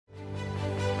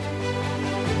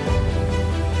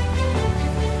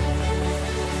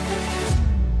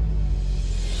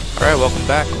welcome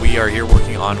back. We are here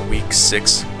working on week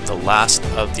 6, the last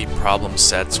of the problem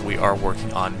sets. We are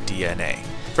working on DNA.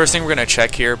 First thing we're going to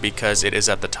check here, because it is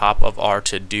at the top of our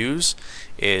to-dos,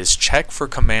 is check for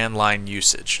command line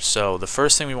usage. So the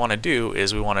first thing we want to do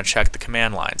is we want to check the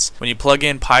command lines. When you plug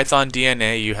in Python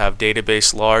DNA, you have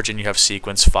database large and you have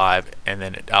sequence 5, and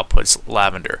then it outputs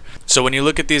lavender. So when you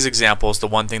look at these examples, the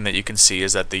one thing that you can see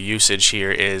is that the usage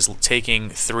here is taking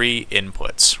 3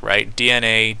 inputs, right?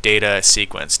 DNA, data,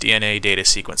 sequence, DNA, data,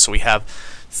 sequence. So we have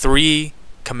 3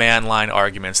 command line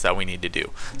arguments that we need to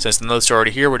do. Since the notes are already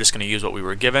here, we're just going to use what we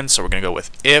were given. So we're going to go with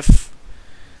if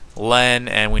len,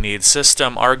 and we need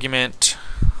system argument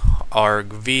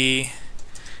argv,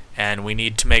 and we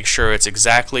need to make sure it's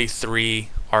exactly 3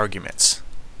 arguments.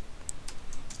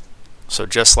 So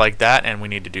just like that, and we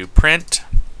need to do print,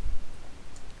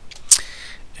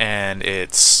 and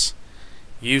it's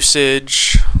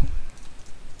usage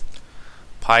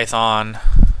Python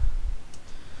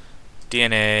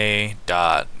DNA.py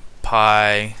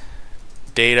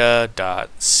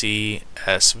data.csv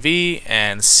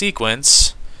and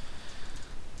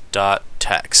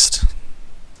sequence.text.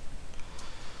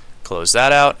 Close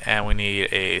that out, and we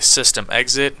need a system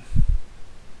exit,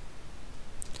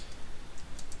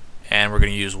 and we're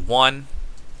going to use 1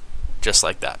 just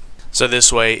like that. So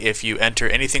this way, if you enter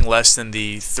anything less than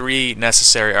the 3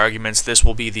 necessary arguments, this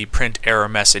will be the print error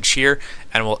message here,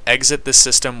 and will exit the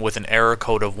system with an error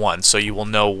code of 1. So you will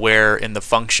know where in the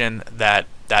function that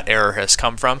error has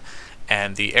come from,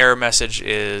 and the error message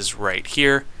is right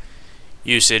here,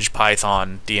 usage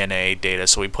Python DNA data.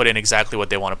 So we put in exactly what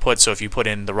they want to put. So if you put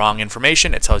in the wrong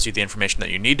information, it tells you the information that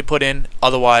you need to put in.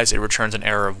 Otherwise, it returns an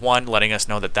error of 1, letting us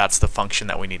know that that's the function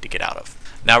that we need to get out of.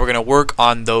 Now we're going to work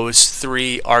on those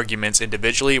 3 arguments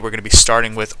individually. We're going to be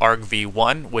starting with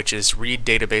argv1, which is read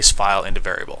database file into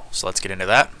variable. So let's get into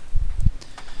that.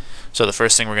 So the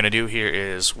first thing we're going to do here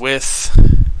is with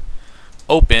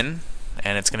open,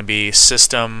 and it's going to be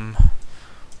system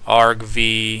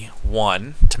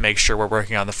argv1 to make sure we're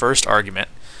working on the first argument,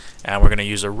 and we're going to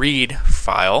use a read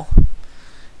file,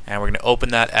 and we're going to open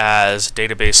that as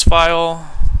database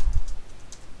file.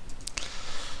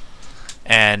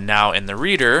 And now in the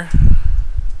reader,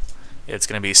 it's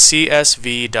going to be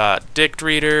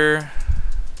csv.dictReader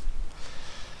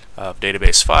of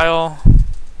database file,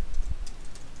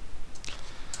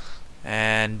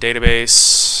 and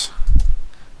database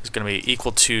is going to be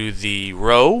equal to the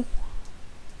row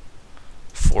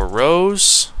for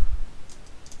rows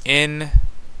in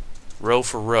row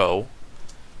for row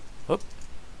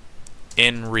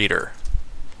in reader.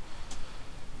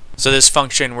 So this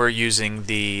function, we're using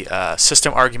the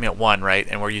system argument 1, right?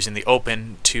 And we're using the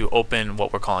open to open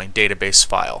what we're calling database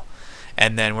file.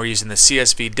 And then we're using the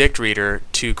CSV dict reader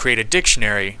to create a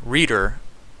dictionary reader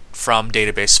from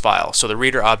database file. So the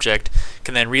reader object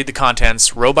can then read the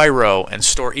contents row by row and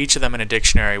store each of them in a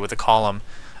dictionary with a column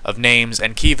of names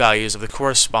and key values of the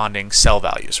corresponding cell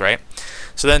values, right?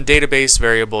 So then database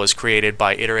variable is created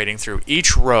by iterating through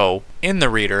each row in the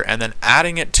reader and then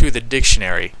adding it to the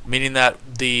dictionary, meaning that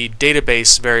the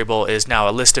database variable is now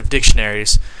a list of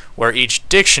dictionaries where each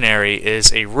dictionary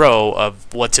is a row of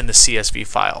what's in the CSV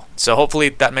file. So hopefully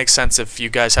that makes sense. If you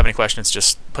guys have any questions,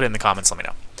 just put it in the comments, let me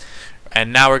know.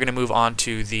 And now we're going to move on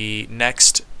to the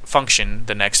next function,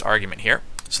 the next argument here.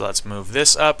 So let's move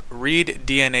this up, read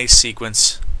DNA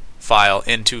sequence file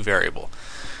into variable.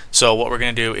 So what we're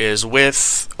going to do is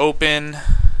with open,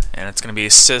 and it's going to be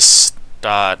sys.argv,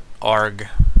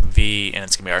 and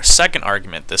it's going to be our second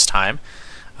argument this time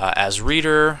as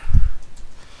reader,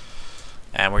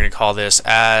 and we're going to call this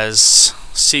as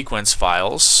sequence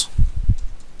files,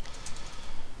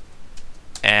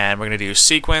 and we're going to do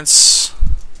sequence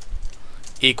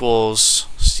equals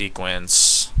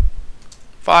sequence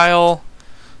file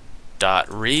dot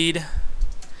read,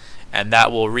 and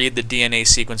that will read the DNA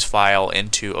sequence file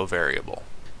into a variable.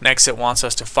 Next, it wants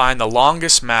us to find the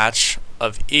longest match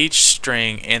of each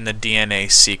string in the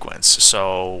DNA sequence.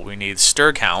 So we need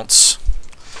stir counts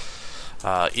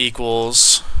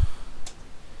equals,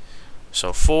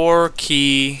 so for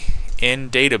key in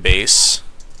database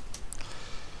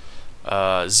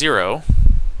 0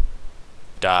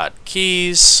 dot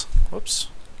keys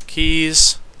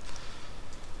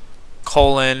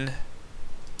colon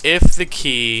if the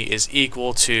key is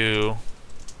equal to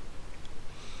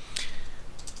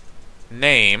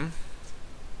name,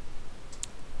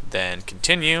 then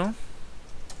continue.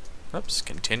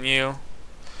 Continue.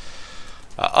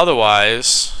 Otherwise,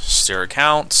 stir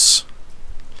counts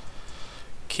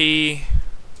key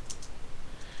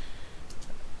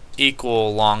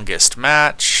equal longest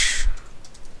match,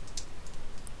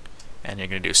 and you're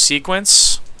going to do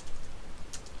sequence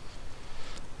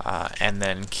and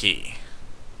then key.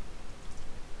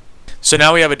 So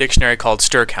now we have a dictionary called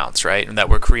stir counts, right, and that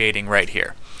we're creating right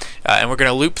here. And we're going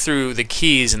to loop through the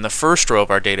keys in the first row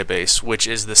of our database, which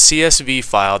is the CSV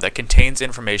file that contains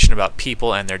information about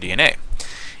people and their DNA.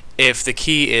 If the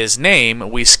key is name,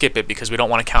 we skip it because we don't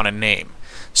want to count a name.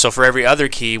 So for every other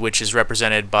key, which is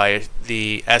represented by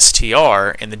the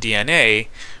str in the DNA,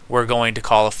 we're going to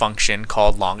call a function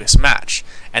called longest match.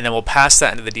 And then we'll pass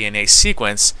that into the DNA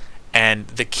sequence and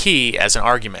the key as an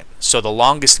argument. So the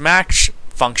longest match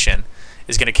function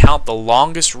is going to count the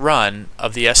longest run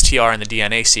of the str in the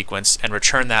DNA sequence and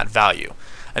return that value.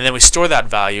 And then we store that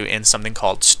value in something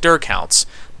called stir counts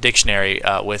dictionary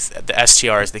with the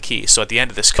str as the key. So at the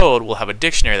end of this code, we'll have a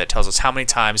dictionary that tells us how many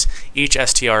times each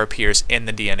str appears in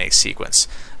the DNA sequence.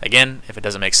 Again, if it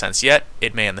doesn't make sense yet,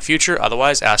 it may in the future.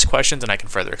 Otherwise, ask questions and I can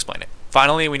further explain it.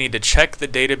 Finally, we need to check the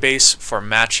database for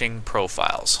matching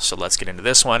profiles. So let's get into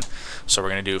this one. So we're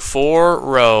going to do for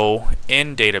row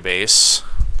in database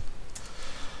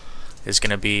is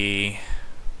going to be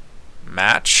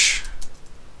match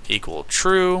equal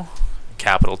true,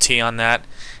 capital T on that,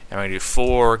 and we're going to do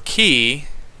for key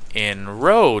in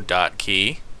row dot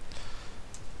key,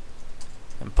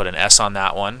 and put an S on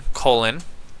that one, colon,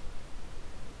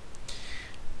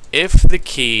 if the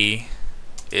key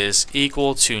is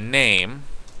equal to name,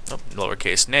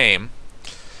 lowercase name,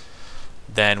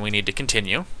 then we need to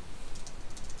continue,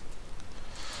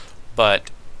 but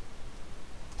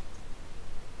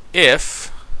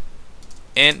if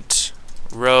int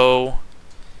row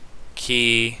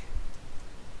key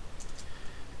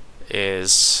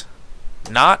is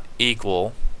not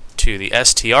equal to the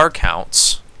str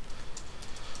counts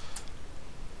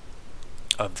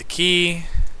of the key,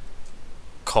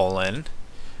 colon,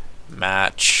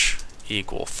 match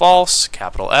equal false,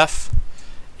 capital F,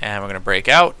 and we're going to break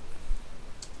out.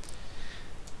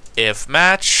 If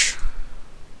match,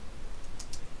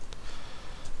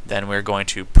 then we're going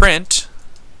to print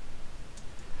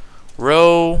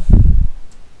row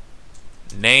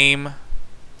name,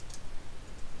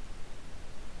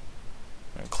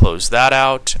 close that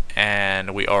out,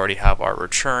 and we already have our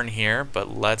return here,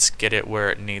 but let's get it where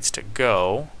it needs to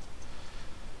go.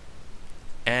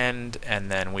 And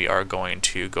then we are going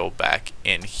to go back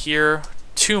in here,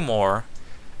 two more,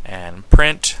 and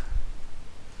print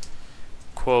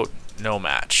quote no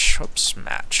match. Oops,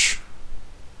 match.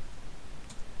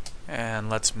 And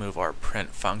let's move our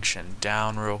print function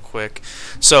down real quick.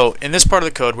 So in this part of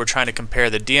the code, we're trying to compare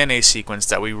the DNA sequence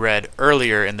that we read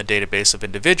earlier in the database of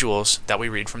individuals that we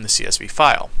read from the CSV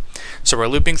file. So we're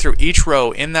looping through each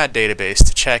row in that database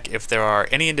to check if there are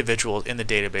any individuals in the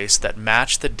database that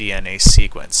match the DNA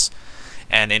sequence.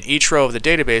 And in each row of the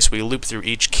database, we loop through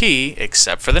each key,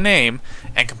 except for the name,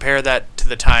 and compare that to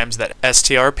the times that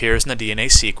str appears in the DNA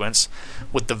sequence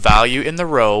with the value in the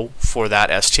row for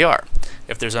that str.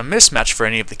 If there's a mismatch for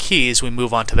any of the keys, we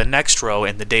move on to the next row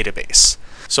in the database.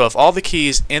 So if all the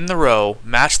keys in the row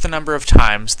match the number of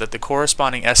times that the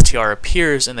corresponding str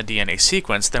appears in the DNA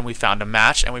sequence, then we found a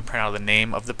match and we print out the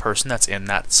name of the person that's in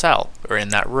that cell, or in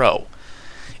that row.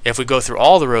 If we go through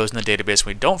all the rows in the database and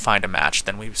we don't find a match,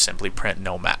 then we simply print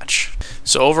no match.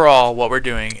 So overall, what we're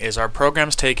doing is our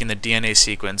program's taking the DNA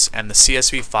sequence and the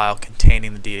CSV file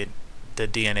containing the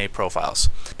DNA profiles.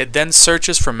 It then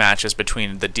searches for matches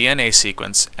between the DNA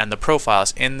sequence and the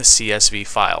profiles in the CSV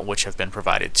file, which have been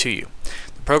provided to you.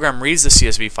 The program reads the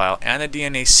CSV file and the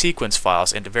DNA sequence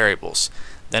files into variables.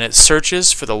 Then it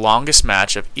searches for the longest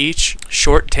match of each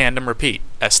short tandem repeat,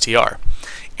 STR,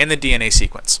 in the DNA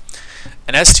sequence.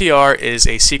 An STR is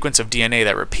a sequence of DNA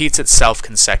that repeats itself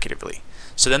consecutively.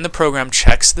 So then the program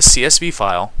checks the CSV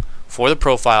file for the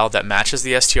profile that matches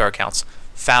the STR counts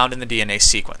found in the DNA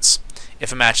sequence.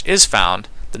 If a match is found,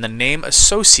 then the name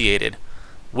associated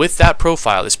with that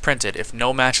profile is printed. If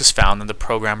no match is found, then the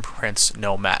program prints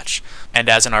no match. And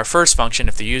as in our first function,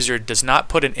 if the user does not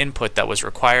put an input that was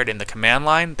required in the command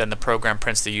line, then the program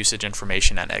prints the usage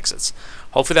information and exits.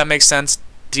 Hopefully that makes sense.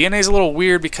 DNA is a little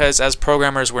weird because as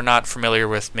programmers we're not familiar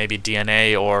with maybe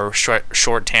DNA or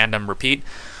short tandem repeat.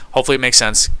 Hopefully it makes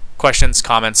sense. Questions,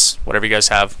 comments, whatever you guys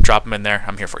have, drop them in there.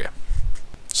 I'm here for you.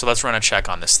 So let's run a check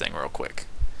on this thing real quick.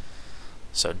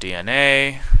 So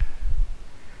DNA,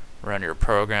 run your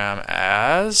program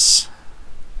as,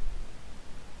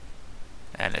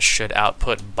 and it should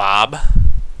output Bob.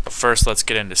 But first let's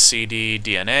get into CD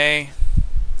DNA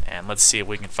and let's see if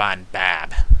we can find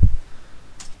Bab.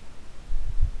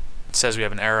 It says we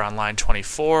have an error on line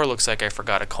 24. Looks like I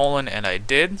forgot a colon, and I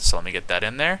did, so let me get that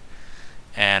in there.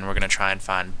 And we're going to try and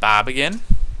find Bob again.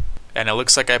 And it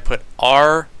looks like I put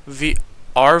RV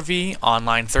on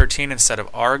line 13 instead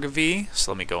of argv,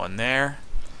 so let me go in there.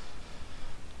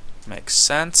 Makes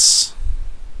sense.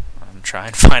 I'm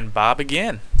trying to find Bob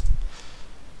again.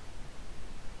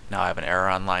 Now I have an error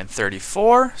on line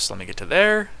 34, so let me get to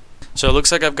there. So it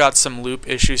looks like I've got some loop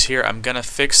issues here. I'm going to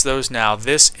fix those now.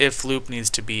 This if loop needs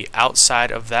to be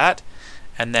outside of that.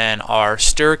 And then our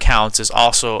stir counts is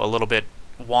also a little bit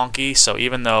wonky, so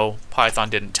even though Python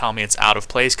didn't tell me it's out of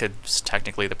place, because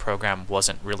technically the program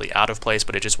wasn't really out of place,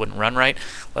 but it just wouldn't run right.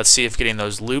 Let's see if getting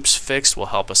those loops fixed will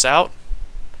help us out.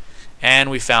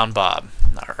 And we found Bob.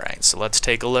 Alright, so let's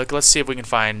take a look. Let's see if we can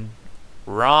find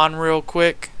Ron real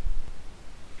quick.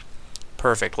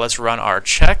 Perfect. Let's run our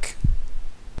check.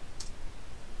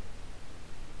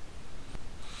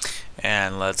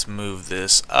 And let's move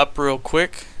this up real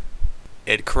quick.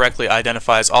 It correctly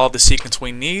identifies all of the sequence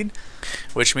we need,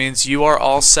 which means you are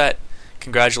all set.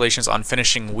 Congratulations on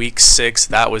finishing week 6.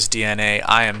 That was DNA.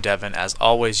 I am Devin. As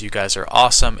always, you guys are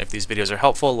awesome. If these videos are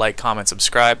helpful, like, comment,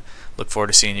 subscribe. Look forward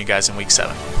to seeing you guys in week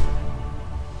 7.